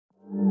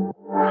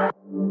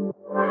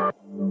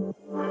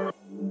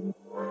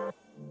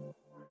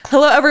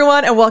Hello,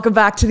 everyone, and welcome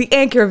back to the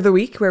Anchor of the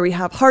Week, where we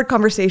have hard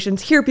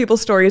conversations, hear people's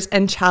stories,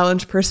 and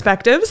challenge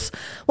perspectives.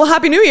 Well,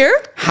 Happy New Year.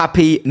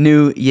 Happy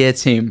New Year,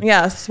 team.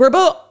 Yes, we're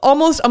about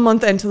almost a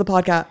month into the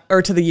podcast,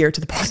 or to the year, to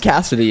the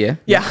podcast. To the year.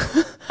 Yeah.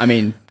 I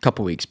mean,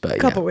 couple weeks, but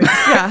couple weeks.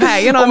 Yeah.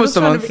 Hey, almost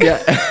a month.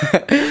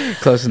 Yeah.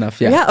 Close enough.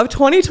 Yeah. Yeah, of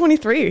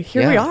 2023.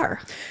 Here we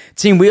are.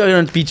 Team, we are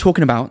going to be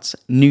talking about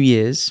New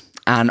Year's.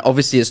 And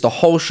obviously, it's the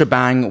whole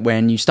shebang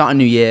when you start a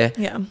new year,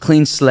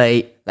 clean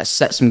slate, let's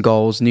set some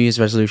goals, New Year's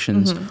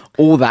resolutions,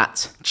 all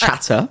that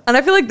chatter. And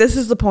I feel like this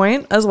is the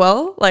point as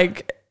well.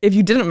 Like, if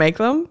you didn't make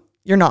them,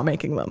 you're not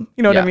making them.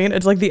 You know what I mean?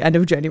 It's like the end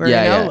of January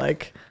now.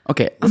 Like,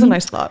 okay, that's a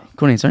nice thought.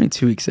 Courtney, it's only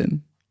 2 weeks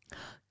in.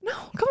 No,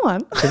 come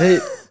on.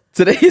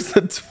 Today is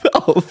the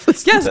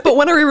 12th. Yes, but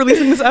when are we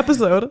releasing this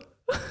episode?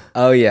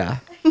 Oh, yeah.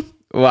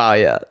 Wow,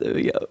 yeah. There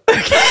we go.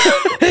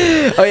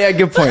 Oh, yeah,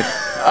 good point.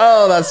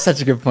 Oh, that's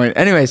such a good point.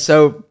 Anyway,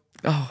 so,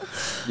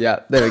 there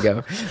we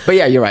go. But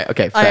yeah, you're right.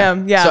 Okay, fair. I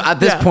am, yeah. So at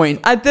this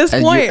point,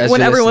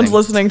 when everyone's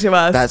listening to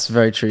us. That's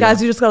very true.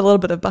 Guys, you just got a little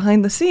bit of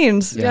behind the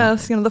scenes. Yeah.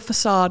 Yes, the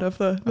facade of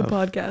the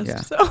podcast. Yeah.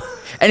 So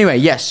anyway,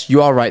 yes,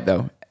 you are right,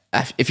 though.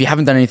 If you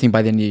haven't done anything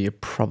by the end of the year, you're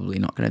probably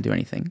not going to do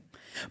anything.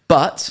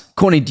 But,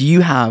 Courtney, do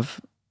you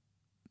have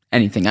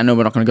anything? I know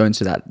we're not going to go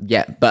into that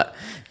yet, but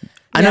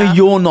I know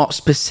you're not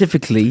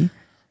specifically...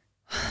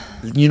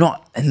 You're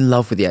not in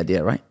love with the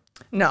idea, right?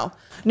 No.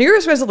 New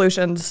Year's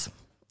resolutions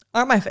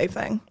aren't my fave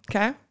thing,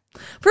 okay?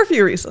 For a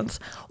few reasons.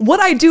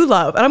 What I do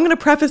love, and I'm going to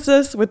preface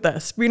this with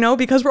this,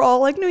 because we're all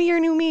like, new year,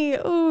 new me.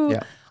 Ooh.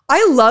 Yeah.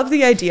 I love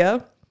the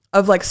idea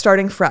of like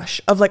starting fresh,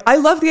 of like, I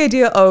love the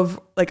idea of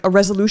like a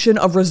resolution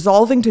of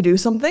resolving to do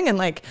something and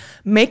like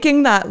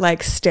making that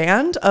like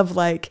stand of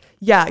like,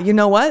 yeah, you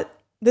know what?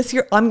 This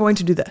year I'm going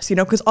to do this,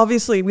 because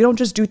obviously we don't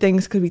just do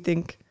things because we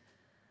think,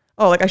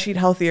 oh, like I should eat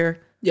healthier.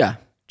 Yeah.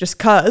 Just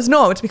cause.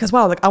 No, it's because,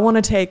 wow, like I want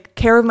to take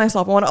care of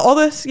myself. I want all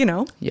this,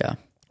 Yeah.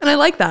 And I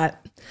like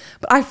that.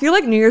 But I feel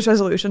like New Year's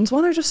resolutions,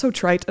 one, are just so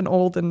trite and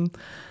old and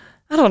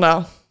I don't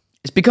know.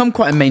 It's become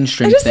quite a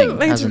mainstream thing,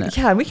 hasn't it?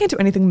 Yeah, we can't do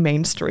anything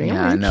mainstream.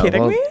 Yeah, Are you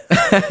kidding me?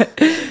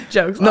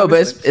 Jokes. No,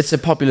 obviously. But it's a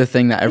popular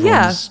thing that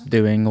everyone's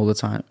doing all the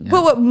time. Yeah.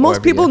 But what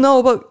most people know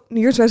about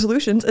New Year's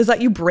resolutions is that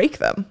you break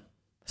them.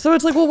 So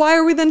it's like, well, why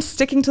are we then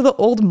sticking to the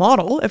old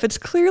model if it's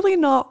clearly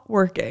not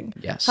working?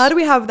 Yes. How do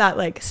we have that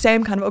like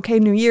same kind of, okay,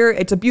 new year,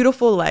 it's a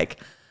beautiful like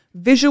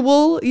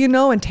visual,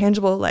 and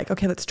tangible, like,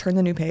 okay, let's turn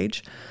the new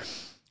page.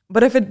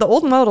 But if the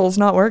old model is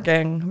not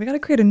working, we got to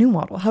create a new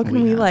model. How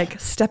can we like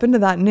step into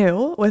that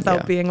new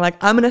without being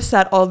like, I'm going to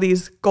set all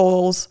these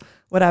goals,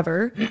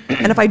 whatever.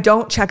 And if I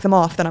don't check them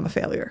off, then I'm a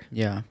failure.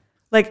 Yeah.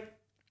 Like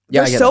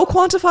they're so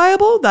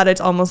quantifiable that it's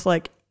almost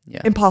like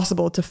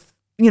impossible to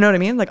you know what I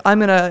mean? Like, I'm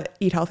going to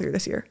eat healthier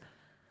this year.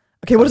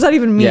 Okay, what does that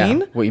even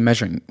mean? Yeah. What are you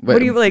measuring? What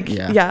do you like?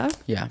 Yeah.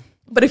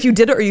 But if you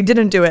did it or you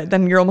didn't do it,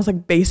 then you're almost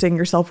like basing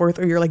your self-worth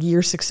or your like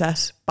year's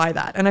success by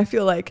that. And I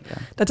feel like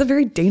that's a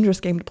very dangerous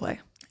game to play.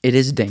 It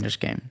is a dangerous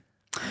game.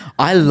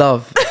 I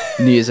love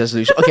New Year's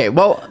resolution. Okay,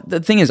 well, the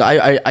thing is,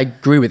 I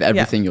agree with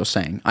everything you're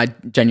saying. I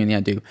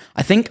do.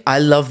 I think I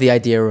love the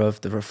idea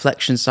of the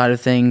reflection side of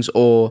things,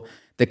 or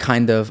the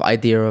kind of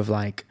idea of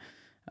like,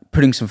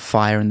 putting some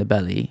fire in the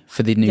belly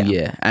for the new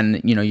year. And,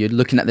 you're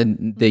looking at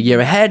the year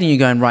ahead and you're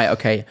going, right,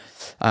 okay,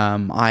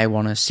 I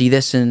want to see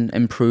this and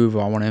improve,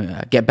 or I want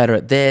to get better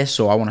at this,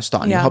 or I want to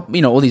start a new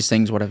hobby, all these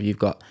things, whatever you've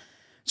got.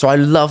 So I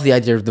love the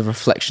idea of the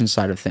reflection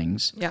side of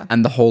things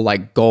and the whole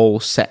like goal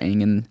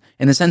setting, and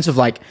in the sense of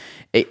like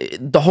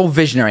the whole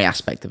visionary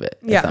aspect of it,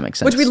 if that makes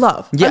sense. Which we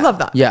love. Yeah. I love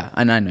that. Yeah,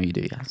 and I know you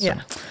do, So.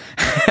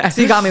 Yeah.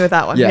 So you got me with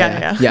that one.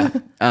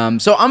 Yeah.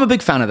 So I'm a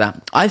big fan of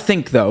that. I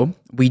think though,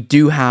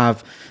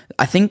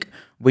 I think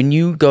when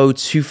you go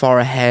too far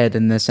ahead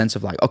in the sense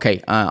of like,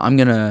 okay, I'm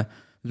going to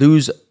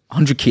lose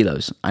 100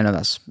 kilos. I know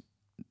that's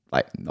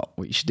like not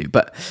what you should do,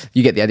 but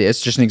you get the idea.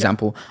 It's just an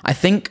example. I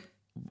think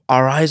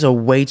our eyes are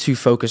way too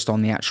focused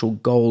on the actual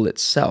goal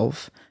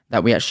itself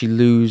that we actually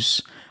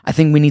lose. I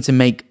think we need to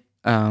make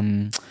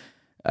New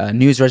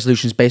Year's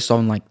resolutions based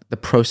on like the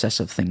process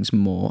of things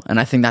more. And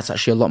I think that's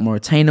actually a lot more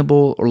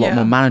attainable, or a lot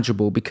more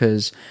manageable,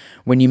 because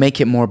when you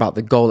make it more about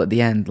the goal at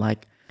the end,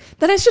 like,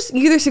 then it's just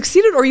you either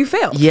succeeded or you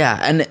failed. Yeah,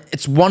 and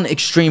it's one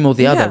extreme or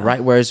the other,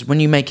 right? Whereas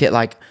when you make it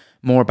like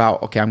more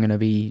about, okay, I'm going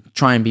to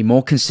try and be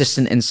more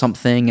consistent in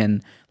something,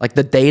 and like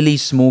the daily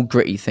small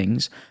gritty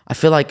things, I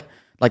feel like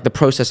the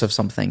process of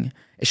something,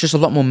 it's just a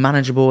lot more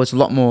manageable. It's a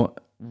lot more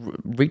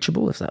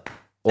reachable. Is that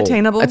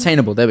attainable?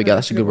 Attainable. There we go.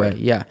 That's a good way.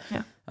 Yeah.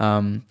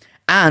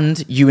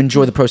 And you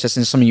enjoy the process,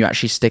 and something you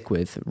actually stick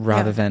with,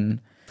 rather than,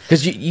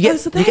 because you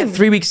get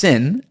 3 weeks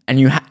in and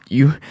you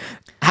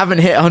haven't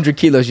hit 100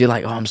 kilos, you're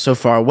like, oh, I'm so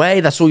far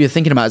away. That's all you're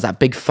thinking about, is that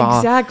big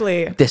far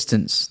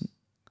distance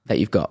that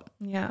you've got.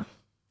 Yeah,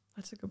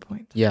 that's a good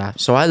point. Yeah,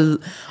 so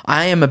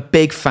I am a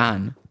big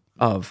fan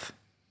of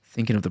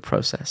thinking of the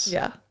process.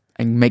 Yeah.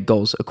 And make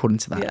goals according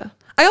to that. Yeah.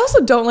 I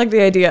also don't like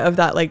the idea of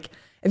that, like,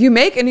 if you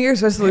make a New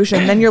Year's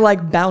resolution, then you're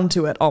like bound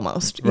to it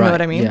almost. You know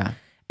what I mean? Yeah.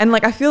 And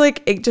like, I feel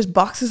like it just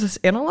boxes us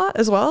in a lot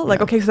as well.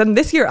 Like, okay, so then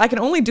this year I can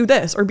only do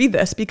this or be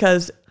this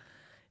because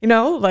You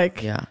know,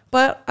 like, Yeah.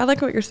 But I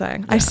like what you're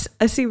saying. Yeah.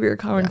 I see where you're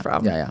coming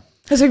from. Yeah.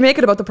 Because we make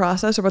it about the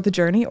process or about the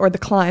journey or the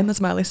climb,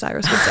 as Miley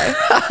Cyrus would say.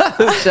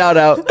 Shout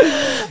out.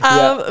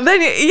 Then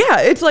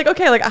it's like,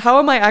 okay, like how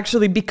am I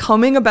actually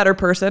becoming a better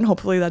person?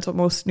 Hopefully that's what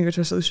most New Year's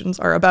resolutions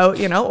are about,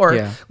 you know,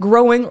 or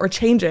growing or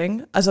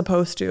changing, as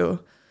opposed to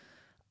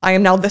I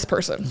am now this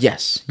person.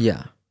 Yes.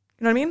 Yeah.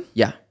 You know what I mean?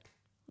 Yeah.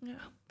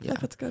 Yeah,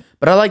 that's good.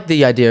 But I like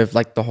the idea of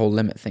like the whole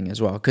limit thing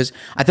as well, because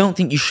I don't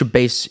think you should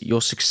base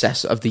your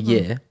success of the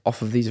year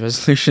off of these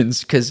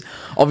resolutions, because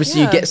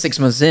obviously you get 6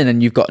 months in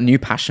and you've got a new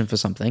passion for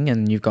something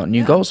and you've got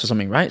new goals for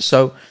something, right?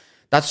 So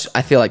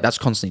I feel like that's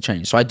constantly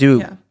changed. So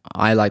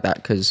I like that,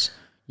 because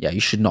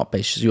you should not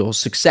base your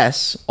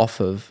success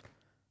off of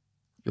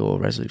your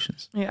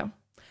resolutions. Yeah.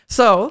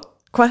 So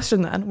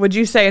question then, would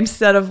you say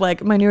instead of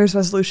like my New Year's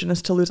resolution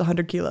is to lose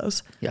 100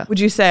 kilos,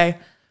 would you say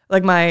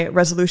like my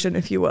resolution,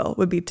 if you will,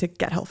 would be to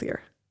get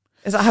healthier?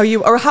 Is that how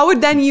you, or how would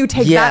then you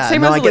take that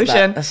same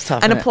resolution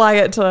and apply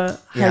it to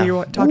how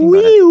you're talking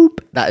about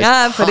it?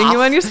 That is putting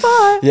you on your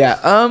spot. Yeah.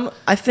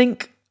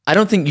 I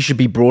don't think you should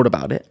be broad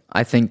about it.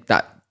 I think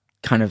that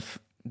kind of,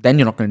 then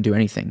you're not going to do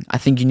anything. I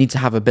think you need to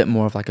have a bit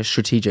more of like a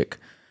strategic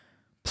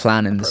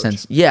plan in the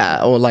sense,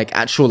 or like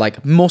actual,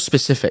 like more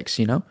specifics,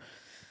 you know?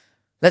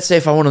 Let's say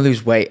if I want to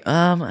lose weight,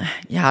 I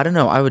don't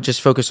know. I would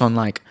just focus on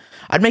like,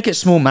 I'd make it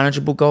small,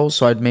 manageable goals.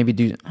 So I'd maybe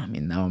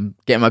now I'm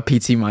getting my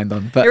PT mind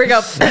on. But, here we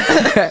go.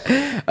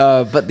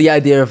 but the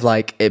idea of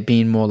like it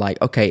being more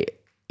like, okay,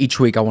 each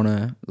week I want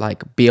to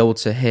like be able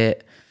to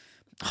hit,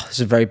 this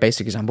is a very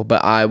basic example,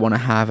 but I want to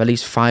have at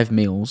least 5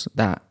 meals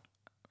that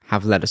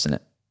have lettuce in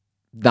it.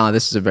 Now,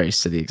 this is a very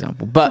silly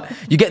example, but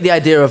you get the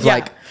idea of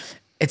like,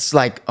 it's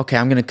like, okay,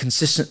 I'm going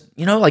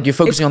to like you're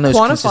focusing on those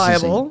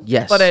quantifiable,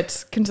 yes, but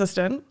it's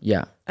consistent.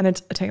 Yeah. And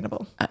it's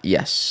attainable.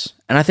 Yes.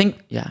 And I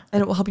think, and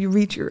it will help you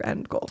reach your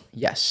end goal.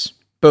 Yes.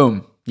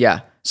 Boom.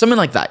 Yeah. Something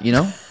like that, you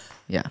know?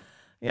 Yeah.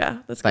 Yeah.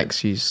 That's like,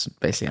 she's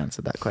basically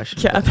answered that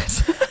question. Yeah.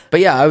 But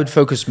yeah, I would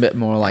focus a bit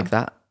more like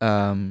that.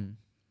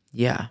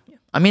 Yeah.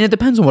 I mean, it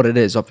depends on what it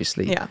is,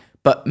 obviously. Yeah.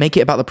 But make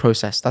it about the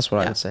process. That's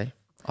what I would say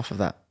off of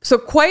that. So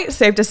quite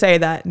safe to say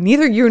that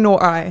neither you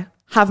nor I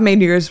have made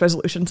New Year's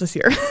resolutions this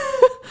year.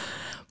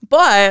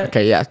 But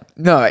okay, yeah.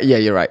 No, yeah,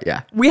 you're right.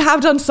 Yeah. We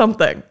have done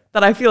something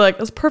that I feel like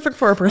is perfect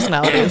for our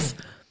personalities.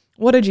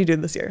 What did you do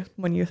this year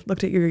when you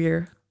looked at your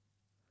year,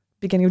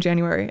 beginning of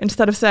January?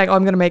 Instead of saying,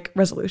 I'm going to make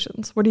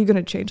resolutions, what are you going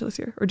to change this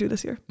year or do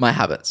this year? My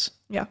habits.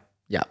 Yeah.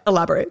 Yeah.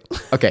 Elaborate.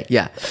 Okay,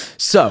 yeah.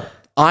 So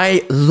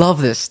I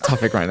love this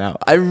topic right now.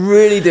 I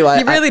really do.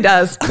 He really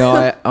does.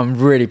 No, I'm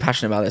really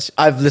passionate about this.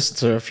 I've listened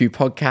to a few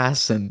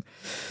podcasts and...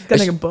 He's going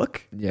to make a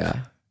book?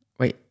 Yeah.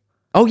 Wait.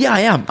 Oh, yeah, I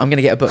am. I'm going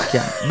to get a book.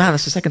 Yeah. Man,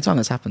 that's the second time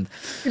that's happened.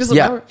 He doesn't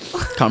know.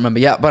 Can't remember.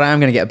 Yeah, but I am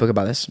going to get a book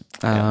about this.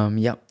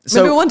 Yeah.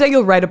 So, maybe one day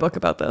you'll write a book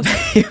about this.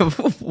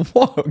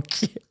 Whoa.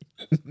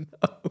 No.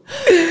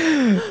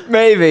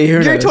 Maybe. Who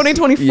Your knows?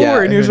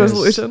 2024 New Year's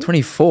resolution.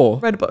 24?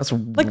 Write a book. That's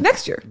like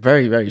next year.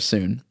 Very, very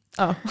soon.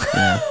 Oh.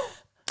 Yeah.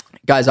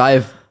 Guys, do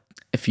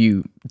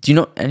you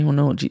know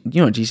what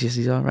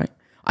GCSEs are, right?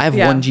 I have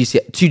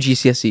two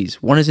GCSEs.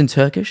 One is in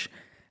Turkish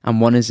and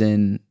one is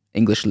in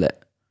English Lit.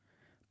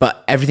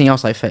 But everything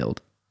else I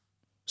failed.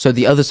 So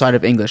the other side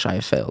of English I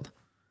have failed.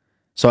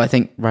 So I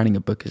think writing a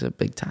book is a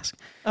big task.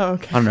 Oh,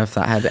 okay. I don't know if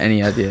that had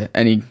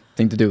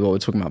anything to do with what we're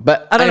talking about.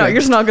 But I don't know.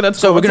 You're just not good at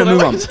school. So we're going to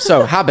move on.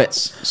 So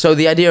habits. So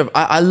the idea of,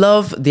 I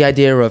love the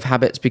idea of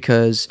habits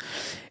because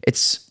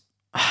it's,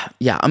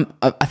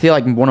 I feel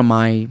like one of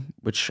my,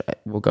 which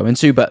we'll go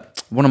into,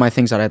 but one of my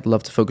things that I'd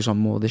love to focus on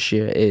more this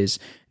year is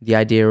the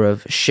idea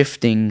of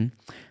shifting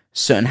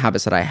certain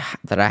habits that I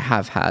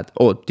have had,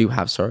 or do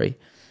have, sorry.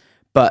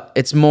 But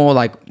it's more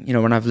like,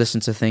 when I've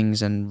listened to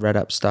things and read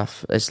up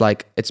stuff, it's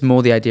like, it's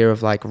more the idea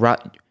of like,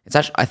 it's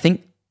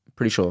actually,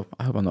 pretty sure,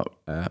 I hope I'm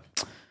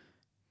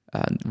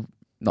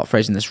not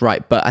phrasing this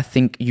right, but I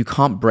think you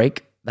can't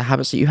break the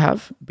habits that you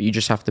have, but you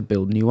just have to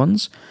build new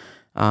ones,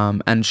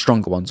 and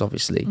stronger ones,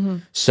 obviously. Mm-hmm.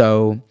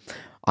 So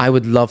I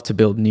would love to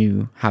build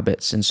new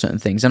habits in certain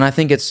things. And I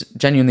think it's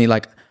genuinely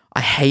like, I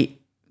hate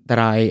that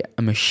I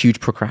am a huge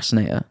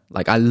procrastinator.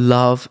 Like I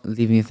love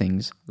leaving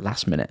things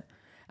last minute.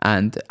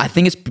 And I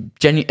think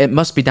it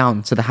must be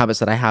down to the habits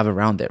that I have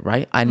around it,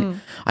 right? I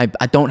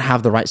don't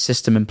have the right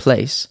system in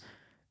place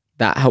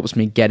that helps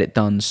me get it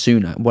done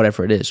sooner,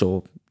 whatever it is,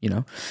 or,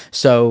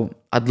 So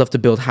I'd love to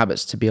build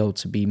habits to be able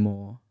to be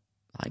more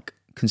like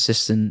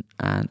consistent.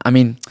 And I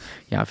mean,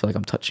 I feel like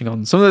I'm touching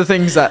on some of the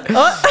things that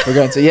we're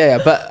going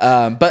to,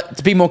 but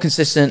to be more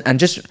consistent and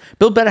just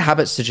build better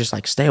habits to just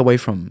like stay away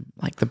from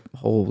like the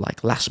whole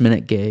like last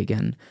minute gig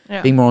and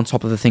being more on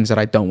top of the things that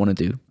I don't want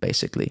to do,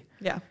 basically.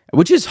 Yeah.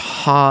 Which is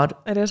hard.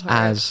 It is hard.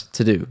 As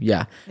to do.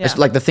 Yeah. It's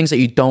like the things that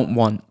you don't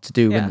want to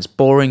do when it's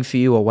boring for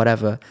you or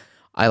whatever.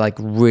 I like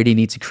really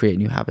need to create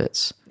new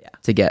habits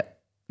to get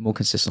more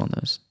consistent on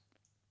those.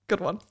 Good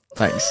one.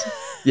 Thanks.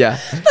 Yeah.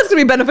 That's going to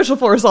be beneficial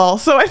for us all.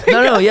 So I think.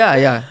 No,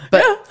 yeah.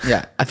 But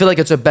yeah, I feel like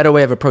it's a better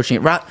way of approaching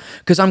it.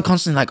 Because I'm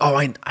constantly like, oh,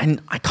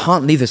 I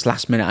can't leave this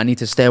last minute. I need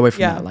to stay away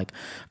from that. Like,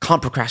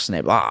 can't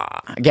procrastinate. Blah.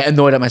 I get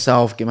annoyed at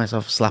myself, give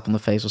myself a slap on the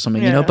face or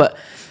something, you know? But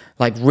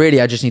like, really,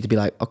 I just need to be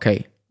like,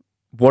 okay,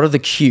 what are the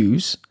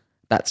cues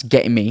that's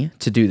getting me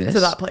to do this?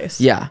 To that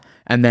place. Yeah.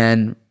 And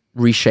then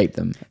reshape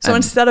them. So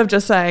instead of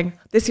just saying,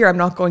 this year I'm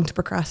not going to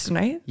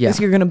procrastinate, this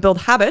year you're going to build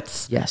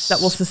habits that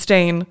will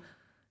sustain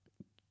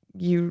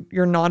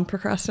your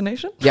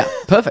non-procrastination. Yeah,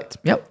 perfect.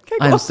 Yep. Okay,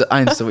 cool. I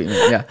understood what you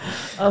mean. Yeah.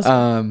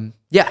 Awesome.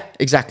 Yeah,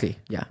 exactly.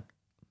 Yeah.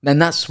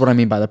 And that's what I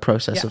mean by the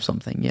process of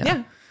something.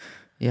 Yeah.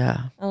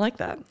 Yeah. I like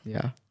that.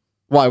 Yeah.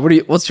 Why?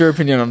 What's your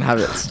opinion on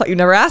habits? Thought you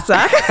never asked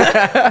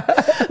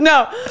that.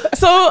 No.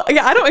 So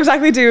yeah, I don't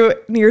exactly do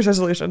New Year's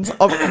resolutions.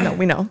 Oh, no,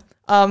 we know.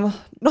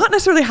 Not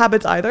necessarily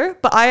habits either,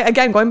 but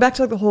again, going back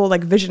to like the whole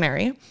like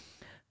visionary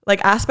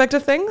like aspect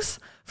of things,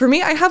 for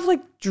me, I have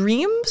like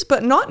dreams,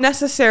 but not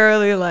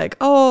necessarily like,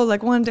 oh,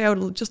 like one day I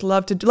would just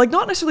love to do, like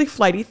not necessarily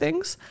flighty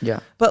things. Yeah.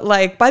 But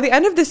like by the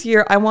end of this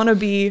year, I want to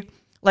be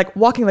like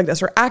walking like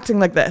this or acting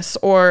like this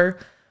or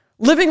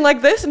living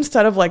like this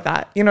instead of like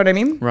that. You know what I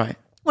mean? Right.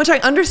 Which I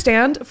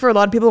understand for a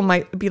lot of people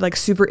might be like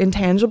super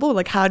intangible.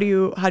 Like how do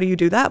you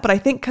do that? But I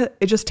think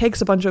it just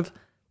takes a bunch of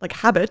like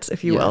habits,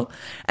 if you will,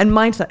 and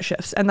mindset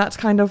shifts. And that's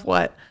kind of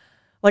what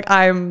like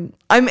I'm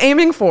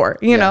aiming for,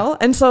 you know?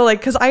 And so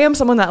like, cause I am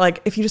someone that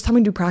like, if you just tell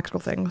me to do practical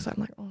things, I'm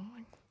like, oh,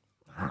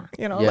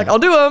 you know, like I'll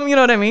do them, you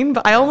know what I mean?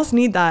 But I almost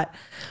need that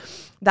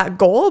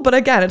goal. But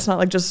again, it's not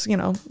like just, you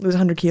know, lose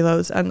 100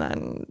 kilos and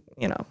then,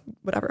 you know,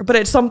 whatever. But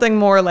it's something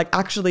more like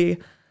actually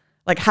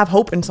like have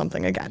hope in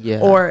something again.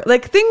 Yeah. Or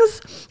like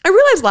things I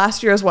realized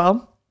last year as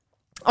well.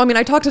 I mean,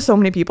 I talked to so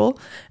many people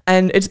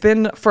and it's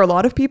been for a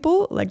lot of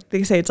people, like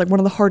they say it's like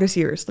one of the hardest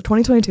years. The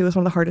 2022 is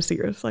one of the hardest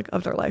years like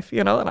of their life,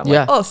 you know? And I'm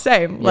like, oh,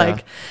 same. Yeah.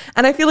 Like,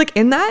 and I feel like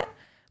in that,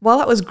 while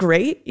that was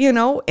great, you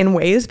know, in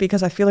ways,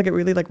 because I feel like it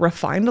really like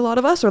refined a lot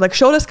of us or like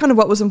showed us kind of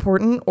what was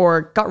important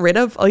or got rid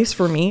of, at least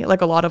for me,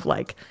 like a lot of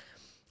like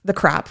the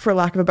crap, for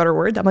lack of a better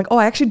word. I'm like, oh,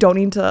 I actually don't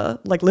need to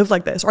like live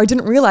like this. Or I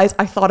didn't realize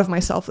I thought of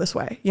myself this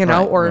way, you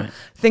know, or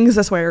things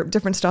this way or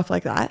different stuff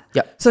like that.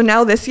 Yeah. So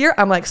now this year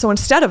I'm like, so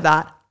instead of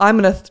that, I'm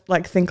going to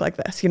like think like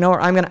this, you know, or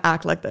I'm going to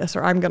act like this,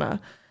 or I'm going to,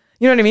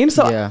 you know what I mean?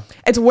 So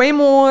it's way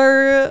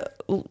more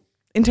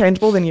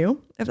intangible than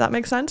you, if that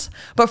makes sense.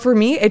 But for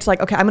me, it's like,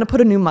 okay, I'm going to put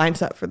a new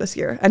mindset for this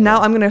year. And now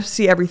I'm going to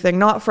see everything,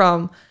 not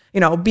from, you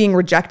know, being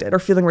rejected or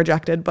feeling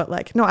rejected, but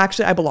like, no,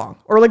 actually I belong,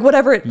 or like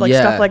whatever, like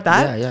stuff like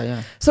that.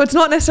 Yeah. So it's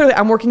not necessarily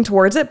I'm working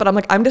towards it, but I'm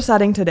like, I'm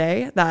deciding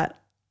today that,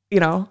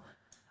 you know,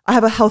 I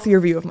have a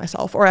healthier view of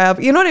myself, or I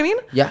have, you know what I mean?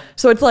 Yeah.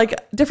 So it's like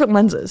different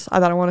lenses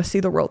that I want to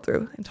see the world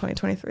through in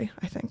 2023,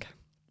 I think.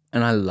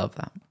 And I love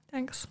that.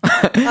 Thanks.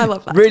 I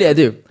love that. Really, I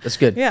do. That's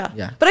good.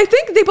 Yeah. But I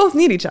think they both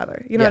need each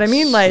other. You know what I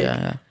mean?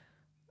 Like,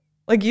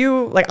 like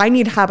you, like I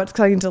need habits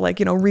because I need to like,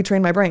 you know,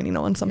 retrain my brain, you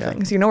know, on some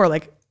things, you know, or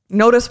like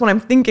notice when I'm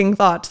thinking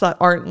thoughts that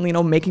aren't, you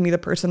know, making me the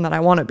person that I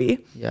want to be.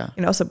 Yeah.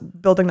 You know, so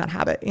building that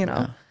habit, you know.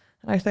 Yeah.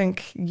 And I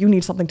think you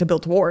need something to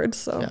build towards.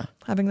 So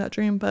having that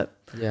dream, but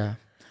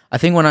I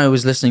think when I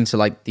was listening to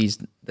like these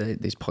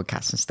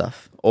podcasts and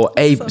stuff, or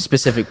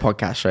specific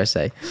podcast, should I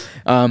say,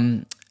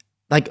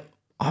 like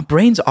our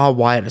brains are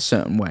wired a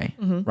certain way,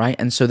 right?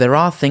 And so there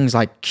are things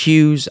like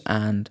cues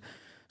and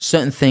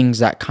certain things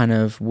that kind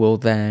of will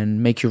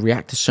then make you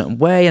react a certain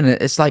way, and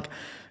it's like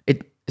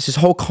it's this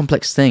whole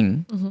complex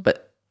thing,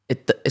 but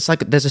it's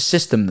like there's a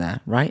system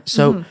there, right?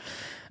 So,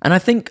 and I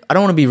think I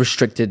don't want to be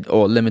restricted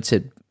or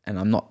limited, and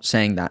I'm not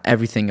saying that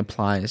everything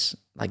applies.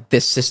 Like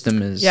this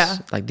system is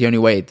like the only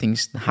way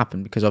things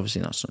happen, because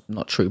obviously that's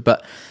not true.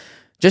 But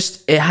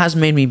just it has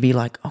made me be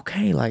like,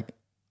 okay, like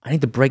I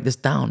need to break this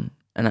down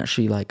and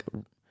actually like,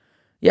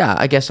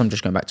 I guess I'm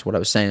just going back to what I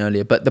was saying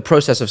earlier. But the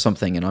process of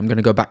something, and I'm going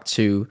to go back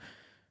to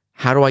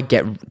how do I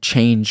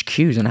change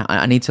cues, and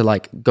I need to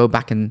like go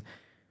back and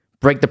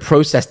break the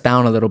process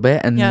down a little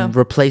bit and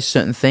replace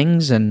certain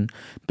things and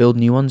build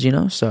new ones, you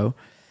know? So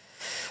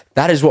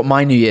that is what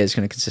my new year is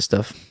going to consist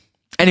of.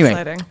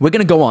 Anyway, we're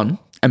going to go on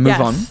and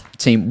move on,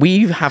 team.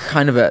 We have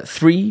kind of a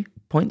 3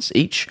 points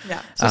each.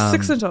 Yeah, so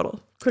 6 in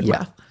total. Quick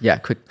math. Yeah,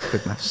 quick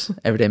maths.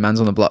 Everyday man's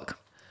on the block.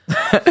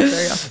 There you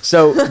go.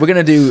 So we're going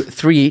to do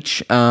 3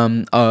 each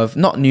of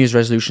not New Year's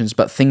resolutions,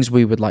 but things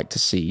we would like to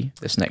see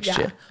this next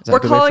year. Is that we're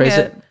calling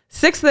it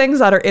 6 things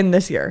that are in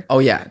this year. Oh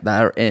yeah,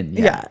 that are in.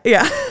 Yeah.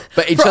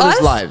 But each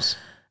other's lives.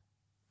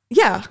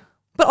 Yeah,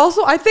 but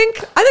also I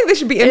think they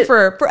should be in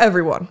for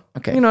everyone.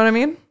 Okay, you know what I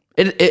mean?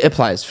 It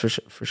applies for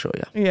sure.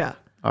 Yeah.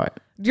 All right.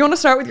 Do you want to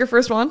start with your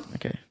first one?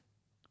 Okay.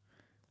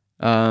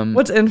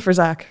 What's in for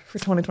Zach for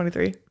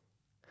 2023?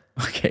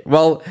 Okay.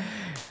 Well,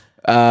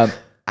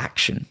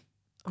 action.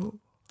 Oh.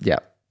 Yeah.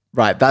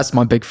 Right. That's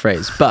my big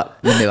phrase. But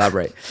let me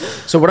elaborate.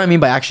 So what I mean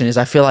by action is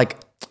I feel like,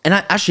 and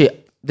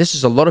this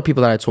is a lot of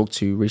people that I talked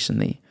to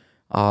recently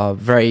are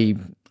very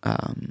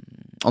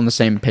on the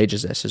same page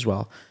as this as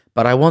well.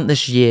 But I want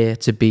this year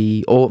to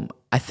be, or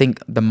I think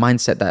the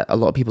mindset that a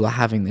lot of people are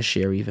having this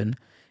year even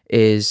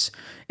is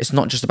it's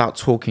not just about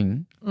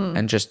talking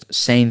and just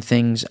saying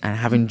things and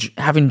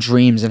having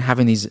dreams and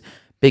having these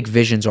big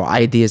visions or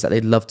ideas that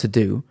they'd love to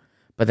do,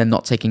 but then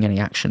not taking any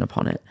action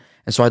upon it.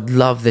 And so I'd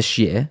love this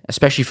year,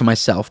 especially for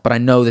myself, but I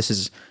know this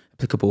is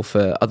applicable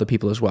for other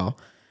people as well.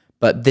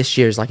 But this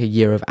year is like a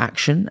year of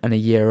action and a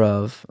year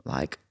of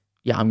like,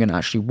 yeah, I'm going to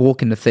actually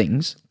walk into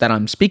things that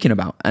I'm speaking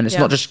about. And it's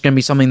not just going to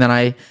be something that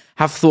I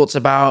have thoughts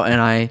about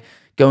and I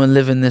go and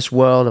live in this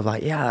world of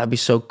like, yeah, that'd be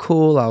so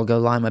cool. I'll go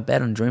lie in my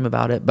bed and dream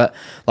about it. But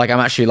like, I'm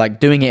actually like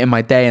doing it in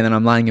my day and then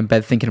I'm lying in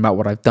bed thinking about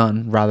what I've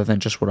done rather than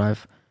just what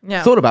I've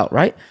thought about,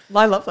 right?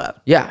 I love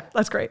that. Yeah.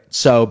 That's great.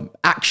 So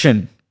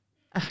action.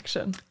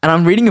 Action. And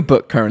I'm reading a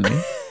book currently.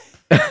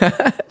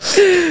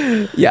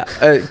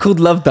 Called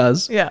Love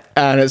Does. Yeah.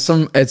 And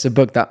it's a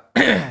book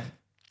that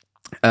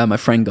my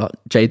friend got,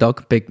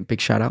 J-Dog,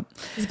 big shout out.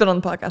 He's been on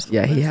the podcast before.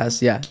 Yeah, he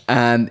has, yeah.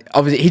 And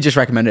obviously he just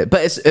recommended it.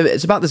 But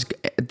it's about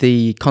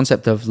the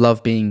concept of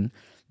love being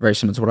very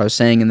similar to what I was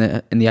saying in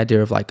the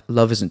idea of like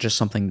love isn't just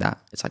something that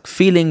it's like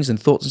feelings and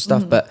thoughts and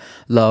stuff, but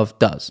love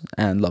does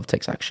and love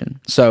takes action.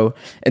 So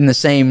in the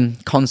same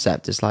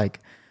concept, it's like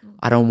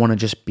I don't want to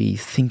just be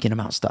thinking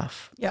about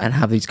stuff and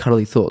have these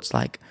cuddly thoughts.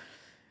 Like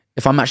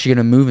if I'm actually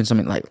going to move in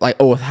something like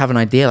or have an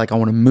idea, like I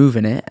want to move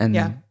in it,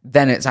 and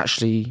then it's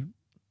actually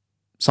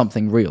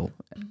something real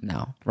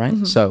now,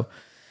 right? So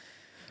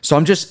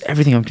I'm just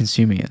everything I'm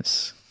consuming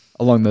is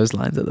along those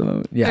lines at the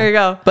moment. Yeah, there you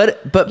go.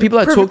 But people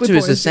I talk to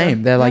is the poised,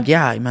 same. They're like,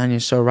 yeah, man, you're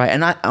so right.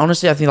 And I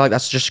honestly think like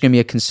that's just going to be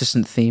a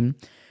consistent theme.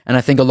 And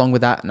I think along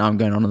with that, now I'm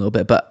going on a little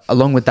bit, but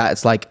along with that,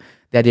 it's like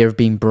the idea of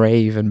being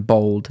brave and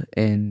bold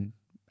in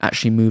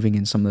actually moving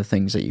in some of the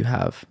things that you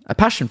have a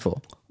passion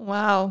for.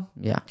 Wow.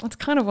 Yeah. That's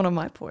kind of one of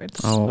my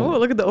points. Oh,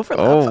 look at the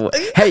overlap. Oh,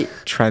 hey,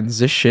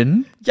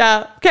 transition.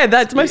 Yeah. Okay,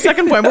 that's my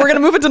second point. But we're going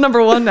to move it to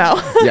number one now.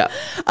 Yeah.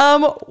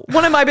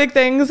 One of my big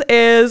things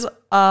is,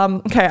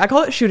 I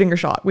call it shooting your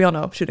shot. We all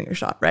know shooting your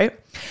shot, right?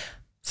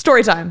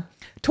 Story time.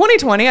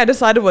 2020, I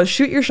decided was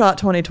shoot your shot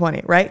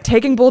 2020, right?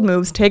 Taking bold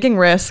moves, taking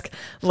risk,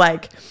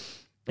 like,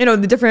 you know,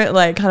 the different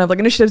like kind of like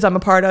initiatives I'm a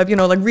part of, you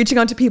know, like reaching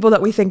out to people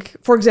that we think,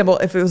 for example,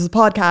 if it was a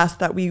podcast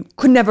that we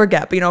could never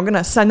get, but, you know, I'm going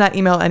to send that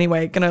email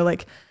anyway, going to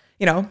like,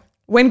 you know,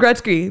 Wayne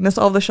Gretzky, miss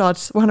all the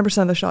shots,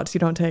 100% of the shots you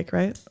don't take,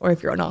 right? Or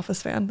if you're an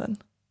Office fan, then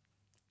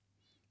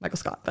Michael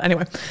Scott. But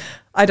anyway,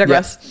 I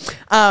digress.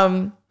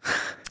 Yeah.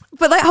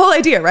 But that whole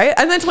idea, right?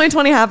 And then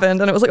 2020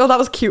 happened and it was like, oh, that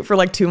was cute for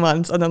like 2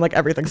 months. And then like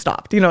everything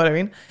stopped. You know what I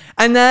mean?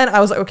 And then I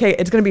was like, okay,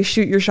 it's going to be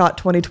shoot your shot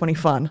 2020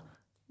 fun,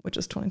 which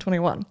is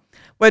 2021.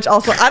 Which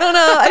also, I don't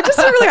know, it just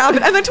didn't really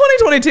happen. And then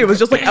 2022 was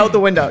just like out the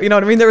window. You know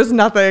what I mean? There was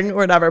nothing or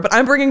whatever. But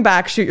I'm bringing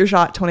back Shoot Your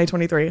Shot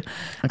 2023. Okay.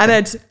 And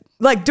it's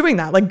like doing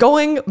that, like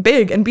going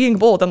big and being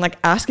bold and like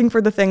asking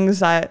for the things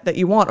that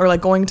you want, or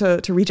like going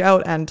to reach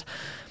out and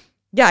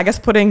I guess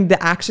putting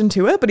the action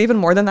to it. But even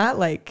more than that,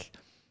 like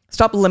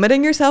stop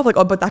limiting yourself. Like,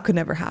 oh, but that could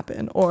never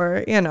happen.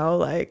 Or, you know,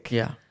 like,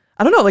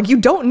 I don't know, like you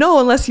don't know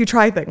unless you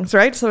try things,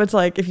 right? So it's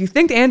like, if you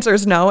think the answer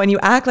is no and you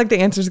act like the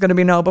answer is going to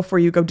be no before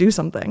you go do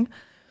something,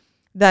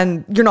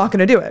 then you're not going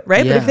to do it,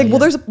 right? But if you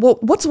think,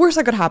 what's worse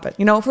that could happen?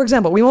 You know, for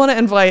example, we want to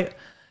invite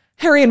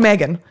Harry and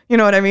Meghan, you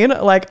know what I mean?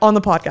 Like on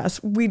the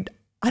podcast.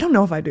 I don't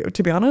know if I do,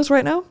 to be honest,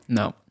 right now.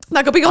 No.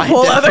 That could be a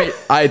whole other.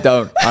 I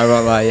don't. I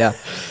won't lie, yeah.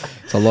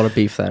 It's a lot of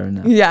beef there. Isn't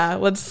it? Yeah,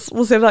 we'll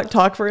save that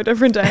talk for a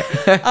different day.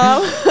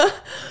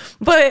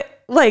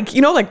 But like,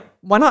 you know, like,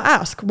 why not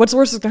ask? What's the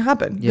worst that's gonna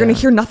happen? You're gonna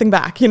hear nothing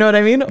back. You know what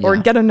I mean? Or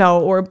get a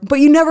no. But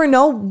you never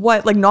know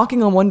what, like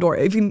knocking on one door.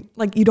 If you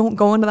like, you don't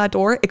go into that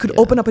door, it could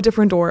open up a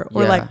different door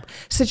or like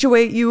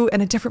situate you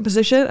in a different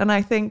position. And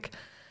I think,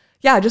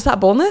 just that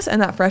boldness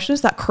and that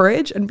freshness, that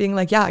courage, and being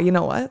like, you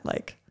know what?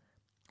 Like,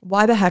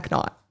 why the heck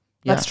not?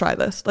 Let's try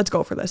this. Let's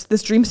go for this.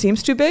 This dream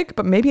seems too big,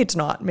 but maybe it's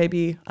not.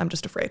 Maybe I'm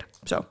just afraid.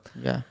 So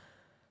yeah.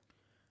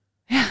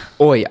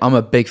 Oi, I'm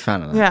a big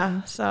fan of that.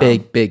 Yeah. So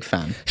big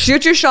fan.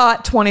 Shoot Your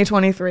Shot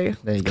 2023.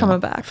 There you go. Coming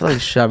back. I feel like you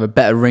should have a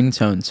better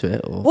ringtone to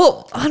it. Or...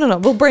 Well, I don't know.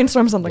 We'll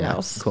brainstorm something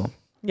else. Cool.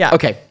 Yeah.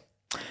 Okay.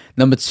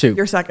 Number 2.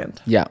 Your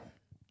second. Yeah.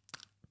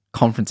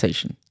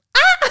 Confrontation.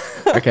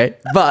 Okay.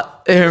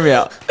 But hear me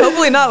out.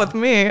 Hopefully not with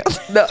me.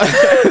 No.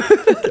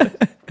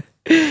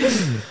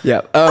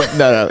 Yeah.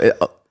 No.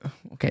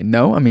 Okay.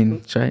 No. I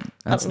mean, should I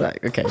answer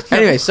that? Okay.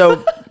 Anyway,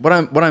 so what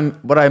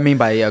I mean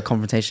by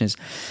confrontation is,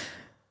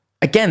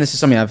 again, this is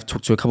something I've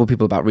talked to a couple of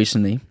people about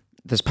recently,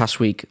 this past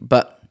week,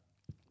 but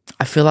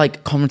I feel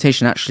like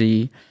confrontation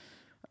actually,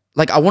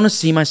 like I want to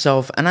see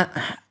myself, and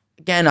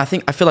I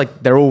feel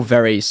like they're all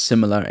very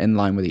similar in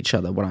line with each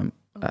other,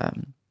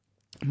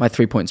 my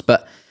 3 points,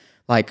 but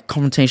like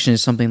confrontation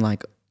is something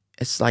like,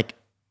 it's like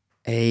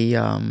a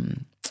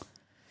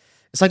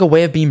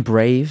way of being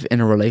brave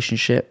in a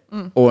relationship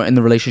or in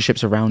the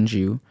relationships around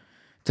you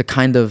to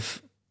kind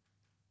of,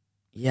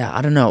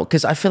 I don't know,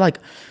 because I feel like,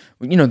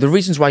 you know, the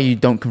reasons why you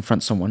don't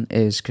confront someone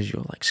is because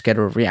you're like scared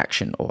of a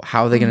reaction, or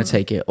how are they going to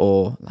take it,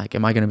 or like,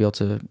 am I going to be able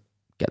to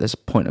get this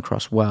point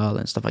across well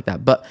and stuff like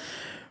that. But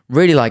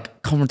really,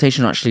 like,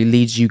 confrontation actually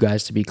leads you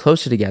guys to be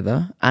closer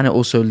together, and it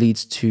also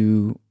leads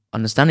to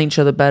understanding each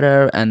other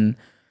better, and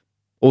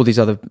all these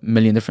other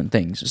million different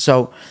things.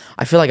 So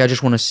I feel like I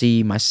just want to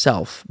see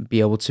myself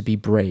be able to be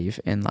brave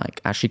in like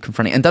actually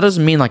confronting. And that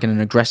doesn't mean like in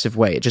an aggressive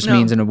way. It just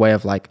means in a way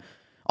of like,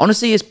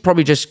 honestly, it's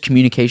probably just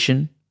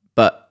communication,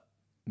 but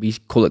we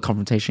call it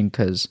confrontation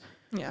because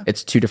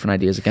it's two different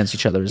ideas against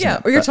each other, isn't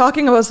it? Or you're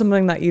talking about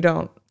something that you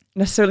don't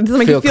necessarily, doesn't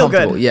make you feel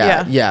good.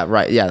 Yeah,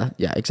 right. Yeah,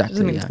 exactly.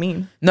 Doesn't mean it's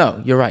mean.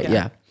 No, you're right.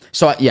 Yeah.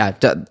 So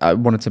I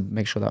wanted to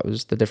make sure that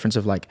was the difference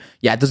of like,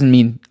 it doesn't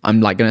mean I'm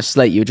like going to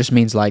slate you. It just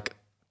means like,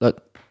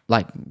 look,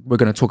 like we're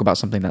going to talk about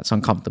something that's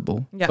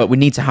uncomfortable, but we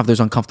need to have those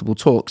uncomfortable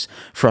talks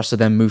for us to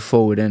then move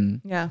forward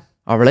in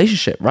our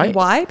relationship, right?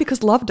 Why?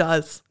 Because love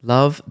does.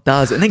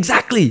 And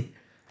exactly.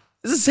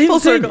 It's the same Full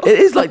thing. circle. It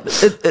is like,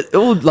 it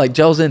all like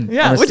gels in.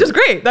 Yeah, honestly. which is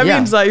great. That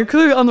means you're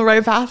clearly on the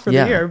right path for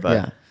the year.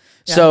 But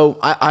So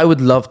I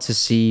would love to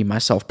see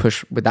myself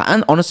push with that.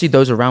 And honestly,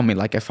 those around me,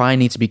 like if I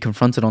need to be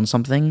confronted on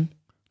something,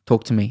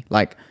 talk to me.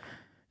 Like,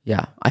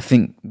 I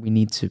think we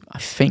need to,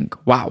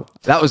 wow,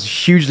 that was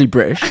hugely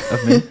British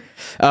of me.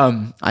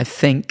 I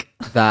think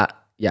that,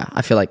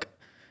 I feel like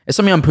it's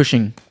something I'm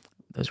pushing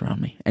those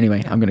around me.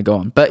 Anyway, I'm going to go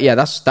on. But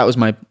that was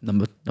my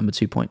number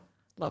 2 point.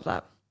 Love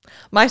that.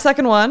 My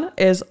second one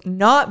is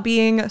not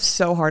being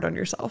so hard on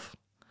yourself.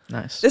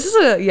 Nice. This is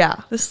a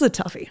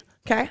toughie.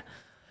 Okay.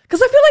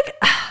 Because I feel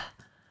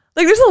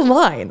like there's a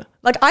line.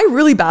 Like I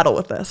really battle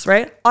with this,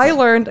 right? I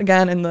learned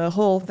again in the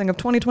whole thing of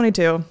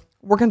 2022,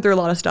 working through a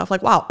lot of stuff.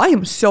 Like, wow, I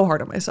am so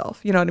hard on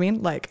myself. You know what I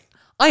mean? Like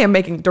I am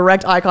making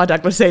direct eye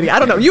contact with Sadie. I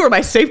don't know. You are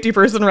my safety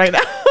person right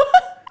now.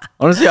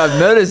 Honestly, I've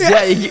noticed.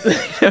 I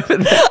don't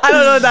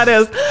know what that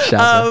is.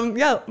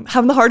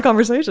 Having the hard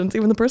conversations,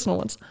 even the personal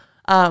ones.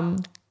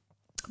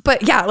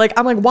 But like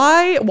I'm like,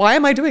 why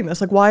am I doing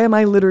this? Like, why am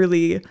I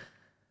literally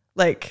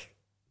like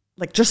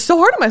just so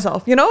hard on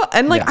myself, you know?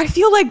 And like I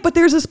feel like, but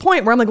there's this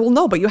point where I'm like, well,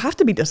 no, but you have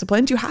to be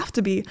disciplined. You have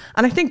to be,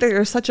 and I think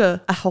there's such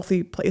a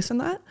healthy place in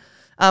that.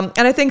 And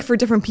I think for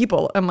different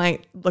people, it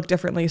might look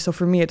differently. So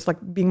for me, it's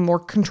like being more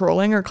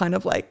controlling or kind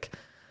of like,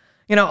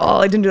 you know,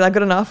 I didn't do that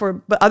good enough.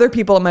 But other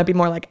people, it might be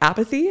more like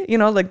apathy, you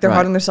know, like they're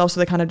hard on themselves. So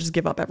they kind of just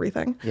give up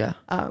everything. Yeah.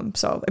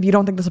 So if you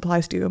don't think this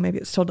applies to you, maybe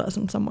it still does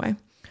in some way.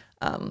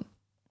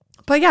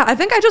 But I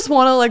think I just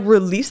want to like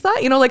release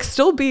that, you know, like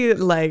still be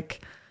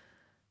like,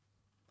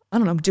 I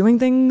don't know, doing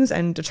things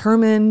and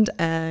determined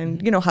and,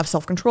 you know, have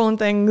self-control in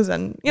things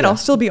and, you know,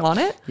 still be on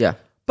it. Yeah.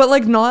 But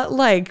like not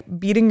like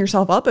beating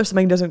yourself up if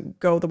something doesn't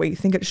go the way you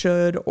think it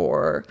should,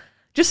 or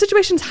just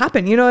situations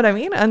happen, you know what I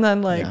mean? And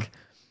then like,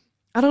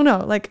 I don't know,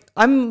 like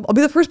I'll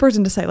be the first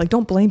person to say like,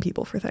 don't blame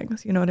people for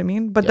things, you know what I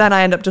mean? But then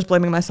I end up just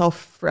blaming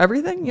myself for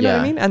everything, you know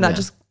what I mean? And that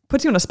just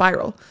puts you in a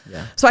spiral.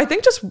 Yeah. So I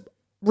think just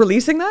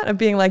releasing that of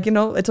being like, you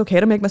know, it's okay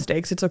to make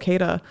mistakes. It's okay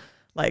to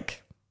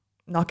like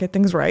not get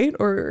things right,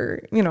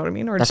 or you know what I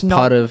mean? Or that's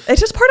it's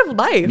just part of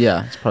life.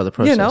 Yeah. It's part of the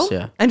process. You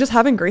know? And just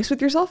having grace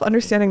with yourself,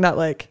 understanding that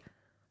like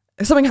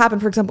if something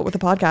happened, for example, with the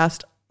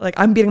podcast, like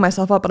I'm beating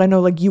myself up, but I know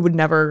like you would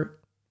never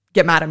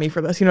get mad at me for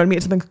this. You know what I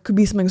mean? Something could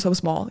be something so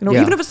small, you know,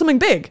 even if it's something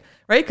big,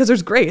 right? Because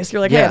there's grace. You're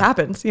like, hey, it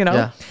happens, you know?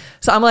 Yeah.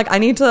 So I'm like, I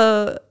need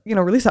to, you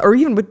know, release that. Or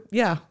even with,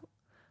 like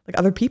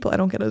other people, I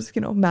don't get as,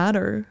 you know, mad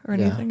or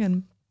anything.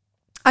 And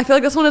I feel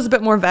like this one is a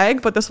bit more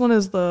vague, but this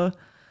one's the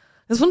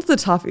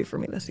toughie for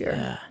me this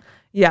year.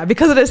 Yeah,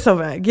 because it is so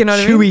vague, you know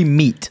what I mean? Chewy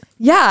meat.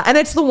 Yeah, and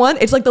it's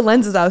like the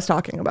lenses I was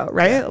talking about,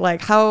 right? Yeah.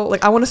 Like how,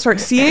 like I want to start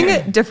seeing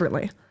it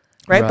differently,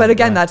 right? But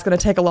again, that's going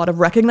to take a lot of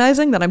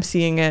recognizing that I'm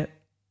seeing it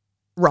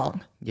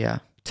wrong. Yeah.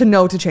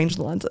 To change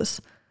the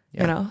lenses,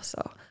 you know? So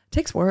it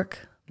takes work.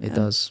 It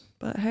does.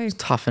 But hey. It's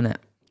tough, innit?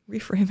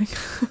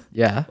 Reframing.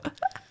 Yeah.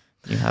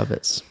 New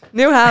habits.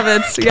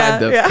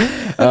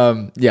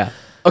 Yeah.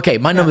 Okay,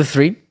 my number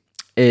 3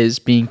 is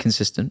being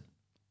consistent.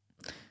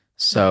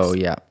 So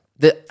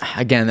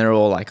again, they're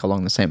all like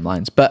along the same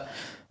lines, but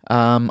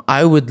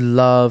I would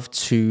love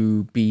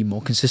to be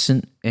more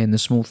consistent in the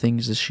small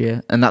things this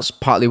year, and that's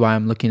partly why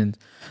I'm looking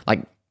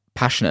like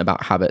passionate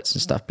about habits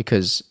and stuff,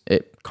 because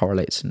it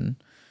correlates and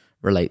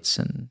relates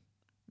and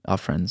our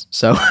friends.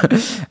 So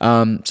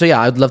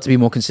I'd love to be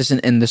more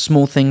consistent in the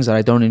small things that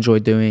I don't enjoy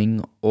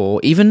doing, or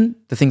even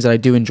the things that I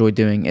do enjoy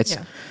doing. It's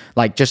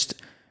like just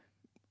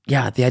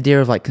the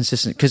idea of like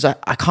consistent, because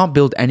I can't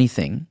build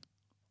anything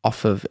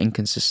off of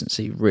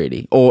inconsistency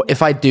really, or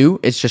if I do,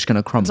 it's just going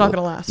to crumble. It's not going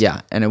to last.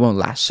 Yeah, and it won't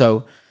last.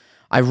 So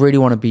I really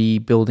want to be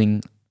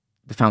building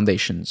the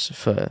foundations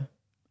for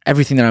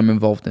everything that I'm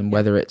involved in,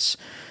 whether it's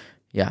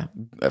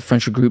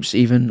friendship groups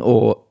even,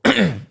 or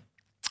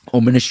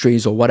or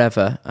ministries or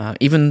whatever.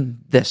 Even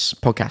this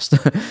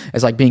podcast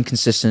is like being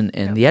consistent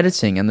in the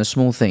editing and the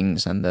small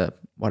things and the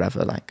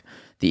whatever, like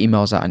the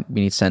emails that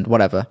we need to send,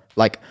 whatever.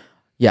 Like,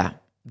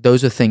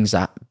 those are things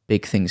that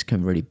big things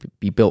can really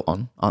be built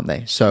on, aren't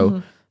they?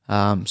 So,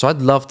 so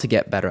I'd love to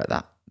get better at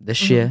that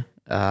this year,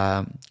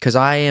 because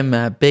I am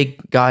a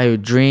big guy who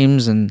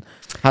dreams and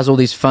has all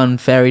these fun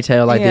fairy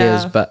tale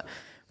ideas, but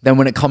then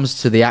when it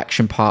comes to the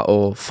action part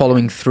or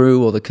following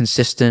through or the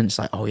consistent, it's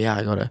like, oh yeah,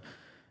 I gotta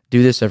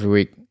do this every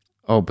week.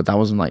 Oh, but that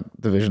wasn't like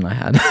the vision I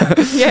had.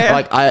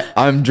 Like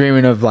I'm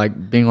dreaming of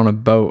like being on a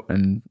boat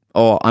and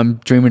or I'm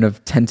dreaming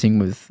of tenting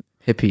with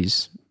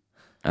hippies,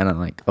 and I'm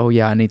like, oh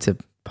yeah, I need to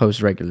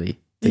post regularly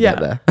to get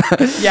there.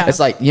 Yeah. It's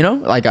like, you know,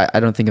 like I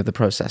don't think of the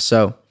process.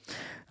 So,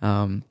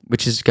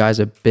 which is, guys,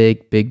 a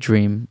big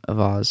dream of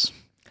ours.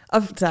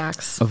 Of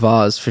Zach's. Of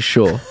ours, for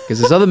sure. Because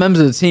there's other members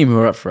of the team who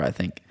are up for it, I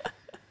think.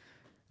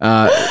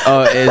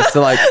 Is to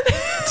like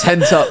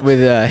tent up with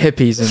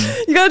hippies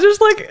and you gotta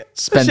just like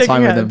spend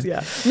time with them.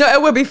 Yeah. No,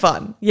 it would be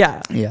fun.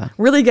 Yeah. Yeah.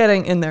 Really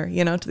getting in there,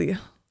 you know, to the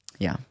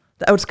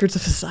outskirts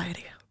of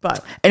society.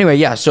 But anyway,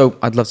 yeah, so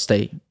I'd love to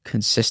stay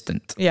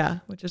consistent. Yeah,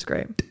 which is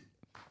great.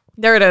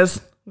 There it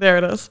is.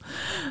 What's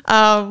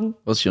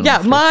your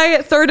number 3?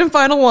 My third and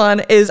final one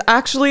is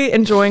actually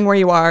enjoying where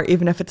you are,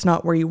 even if it's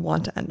not where you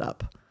want to end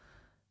up.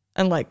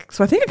 And like,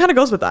 so I think it kind of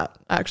goes with that,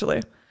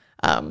 actually.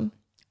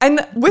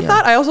 And with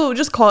that, I also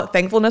just call it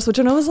thankfulness, which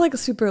I know is like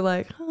super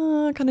like,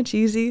 kind of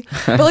cheesy,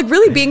 but like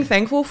really being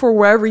thankful for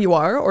wherever you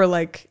are, or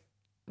like,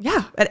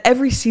 at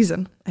every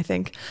season, I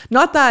think.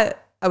 Not that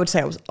I would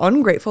say I was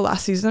ungrateful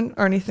last season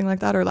or anything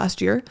like that, or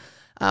last year.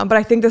 But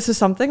I think this is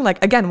something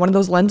like, again, one of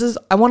those lenses.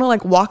 I want to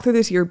like walk through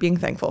this year being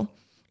thankful,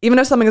 even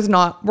if something is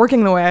not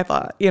working the way I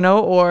thought, you know,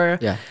 or,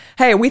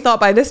 hey, we thought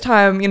by this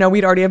time, you know,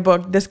 we'd already have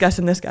booked this guest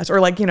and this guest,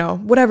 or like, you know,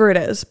 whatever it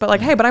is. But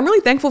like, hey, but I'm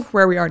really thankful for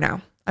where we are now.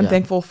 I'm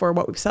thankful for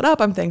what we've set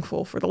up. I'm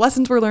thankful for the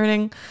lessons we're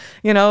learning,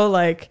 you know,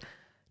 like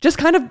just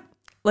kind of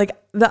like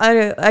the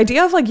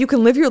idea of like, you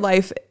can live your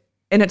life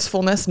in its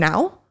fullness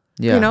now,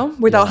 you know,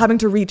 without having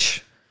to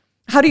reach.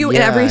 How do you in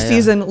every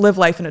season live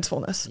life in its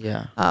fullness?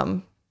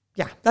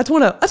 That's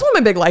one of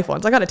my big life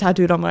ones. I got it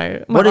tattooed on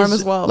my arm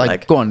as well.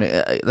 Like, go on,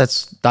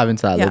 let's dive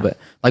into that a little bit.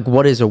 Like,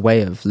 what is a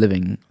way of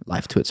living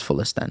life to its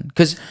fullest then?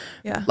 Because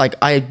like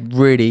I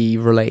really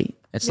relate.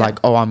 It's like,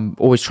 oh, I'm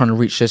always trying to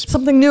reach this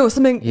something new,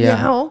 you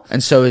know.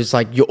 And so it's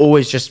like you're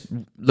always just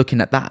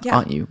looking at that,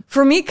 aren't you?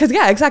 For me, because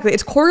exactly,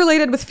 it's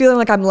correlated with feeling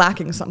like I'm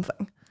lacking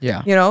something.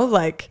 Yeah, you know,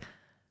 like.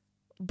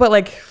 But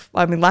like,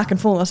 I mean, lack and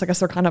fullness, I guess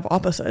they're kind of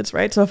opposites,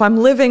 right? So if I'm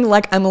living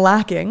like I'm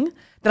lacking,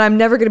 then I'm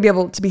never going to be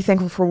able to be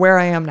thankful for where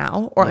I am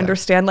now, or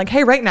understand like,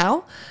 hey, right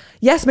now,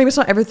 yes, maybe it's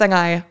not everything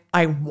I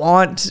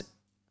want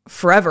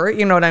forever,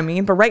 you know what I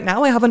mean? But right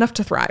now I have enough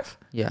to thrive.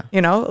 Yeah.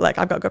 You know, like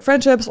I've got good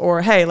friendships,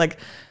 or hey, like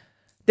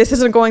this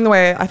isn't going the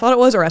way I thought it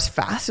was, or as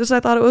fast as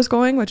I thought it was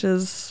going, which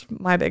is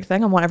my big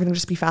thing. I want everything to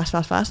just be fast.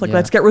 Like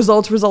let's get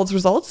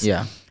results.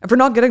 Yeah. If we're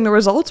not getting the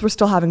results, we're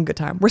still having a good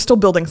time. We're still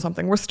building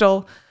something. We're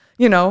still,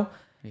 you know,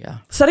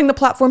 setting the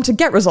platform to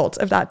get results,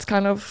 if that's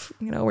kind of,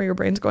 you know, where your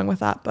brain's going with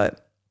that.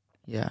 But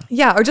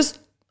or just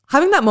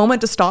having that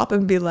moment to stop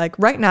and be like,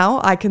 right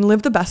now I can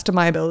live the best of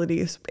my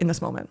abilities in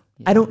this moment.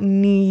 I don't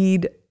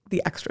need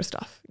the extra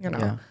stuff, you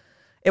know.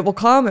 It will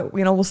come,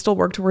 you know, we'll still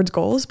work towards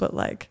goals, but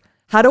like,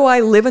 how do I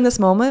live in this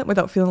moment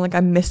without feeling like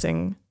I'm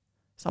missing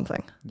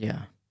something? Yeah.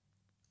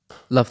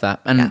 Love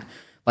that. And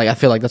like, I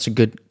feel like that's a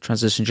good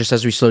transition, just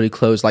as we slowly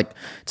close, like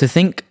to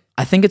think,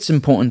 I think it's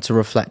important to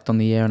reflect on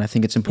the year, and I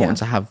think it's important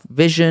to have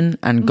vision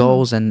and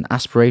goals and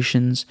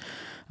aspirations.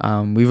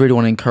 We really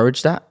want to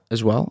encourage that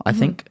as well, I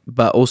think,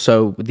 but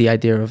also the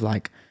idea of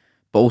like,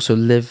 but also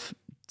live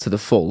to the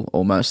full,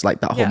 almost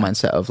like that whole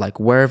mindset of like,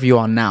 wherever you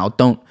are now,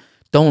 don't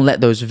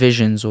let those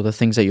visions or the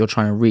things that you're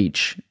trying to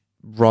reach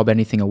rob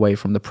anything away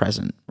from the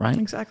present, right?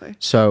 Exactly.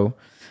 So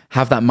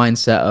have that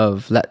mindset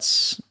of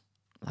let's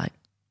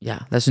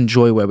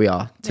enjoy where we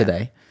are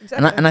today.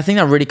 Exactly. And I think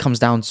that really comes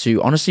down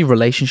to, honestly,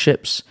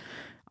 relationships.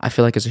 I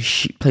feel like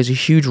plays a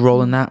huge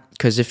role in that,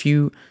 because if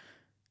you,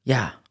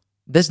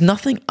 there's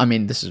nothing, I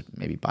mean, this is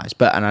maybe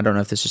biased, and I don't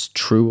know if this is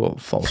true or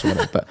false or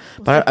whatever,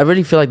 but I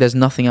really feel like there's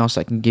nothing else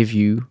that can give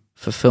you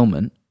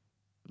fulfillment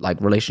like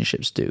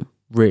relationships do,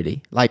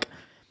 really. Like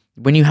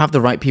when you have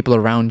the right people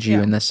around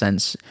you, in this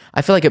sense,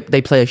 I feel like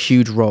they play a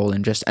huge role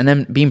in and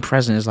then being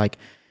present is like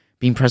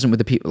being present with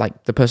the people,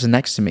 like the person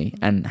next to me,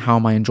 and how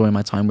am I enjoying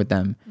my time with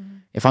them?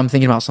 If I'm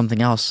thinking about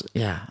something else,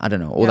 I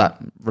don't know, all that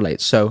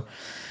relates. So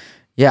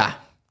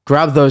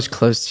grab those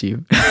close to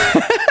you.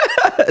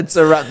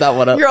 To wrap that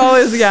one up. You're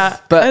always,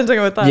 but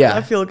ending with that. Yeah.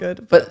 I feel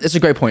good. But it's a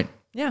great point.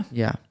 Yeah.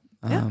 Yeah.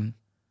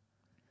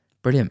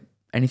 Brilliant.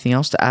 Anything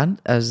else to add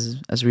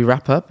as we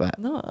wrap up?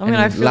 No, I mean,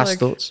 I feel last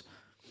thoughts?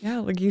 Yeah,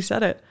 like you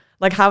said it.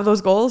 Like have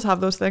those goals, have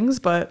those things,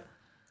 but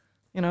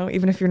you know,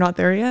 even if you're not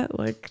there yet,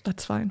 like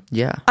that's fine.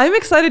 Yeah. I'm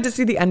excited to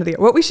see the end of the year.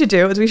 What we should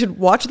do is we should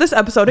watch this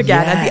episode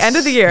again at the end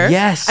of the year.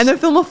 Yes. And then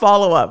film a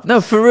follow-up.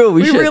 No, for real.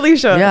 We really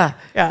should. Yeah.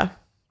 Yeah.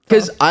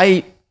 Because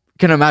I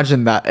can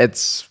imagine that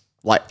it's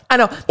like, I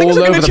know things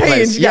are going to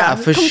change. Yeah,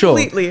 for sure.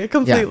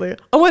 Completely. Yeah.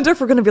 I wonder if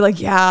we're going to be like,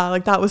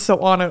 like that was so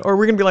on it. Or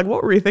we're going to be like,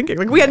 what were we thinking?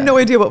 Like we had no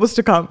idea what was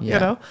to come, you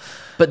know?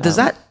 But does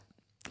that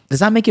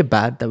make it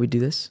bad that we do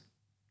this?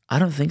 I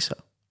don't think so.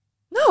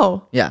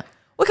 No. Yeah.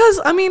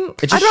 Because I mean,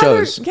 it just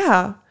shows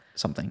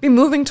something. Be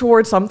moving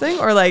towards something,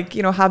 or like,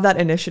 you know, have that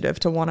initiative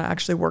to want to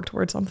actually work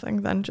towards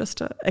something than just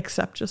to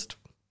accept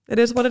it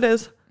is what it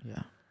is.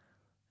 Yeah.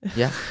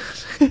 Yeah.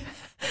 it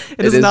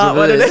is not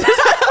what it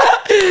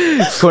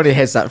is. Courtney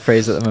hates that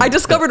phrase at the moment. I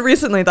discovered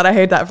recently that I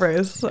hate that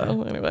phrase.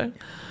 So anyway.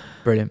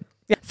 Brilliant.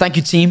 Yeah. Thank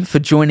you, team, for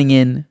joining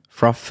in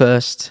for our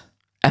first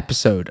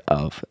episode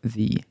of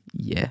the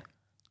year.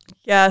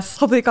 Yes,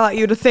 hopefully it got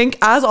you to think,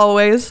 as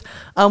always.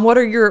 What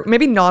are your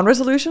maybe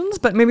non-resolutions,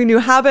 but maybe new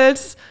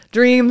habits,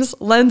 dreams,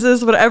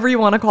 lenses, whatever you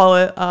want to call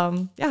it,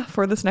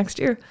 for this next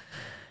year.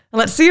 And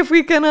let's see if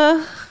we can,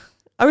 I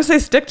would say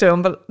stick to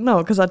them, but no,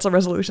 because that's a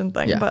resolution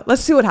thing. Yeah. But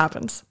let's see what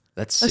happens.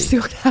 Let's see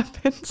what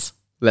happens.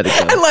 Let it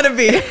go. And let it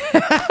be.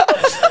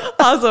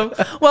 Awesome.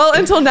 Well,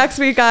 until next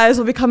week, guys,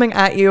 we'll be coming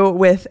at you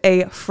with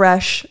a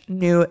fresh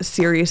new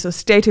series. So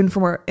stay tuned for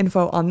more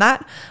info on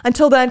that.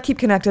 Until then, keep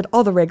connected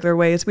all the regular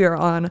ways. We are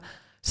on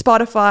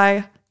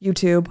Spotify,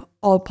 YouTube,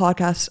 all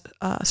podcast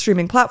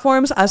streaming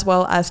platforms, as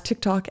well as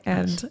TikTok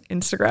and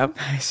Instagram.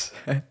 Nice.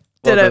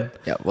 Did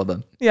it. Yeah, well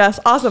done. Yes,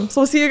 awesome.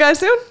 So we'll see you guys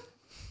soon.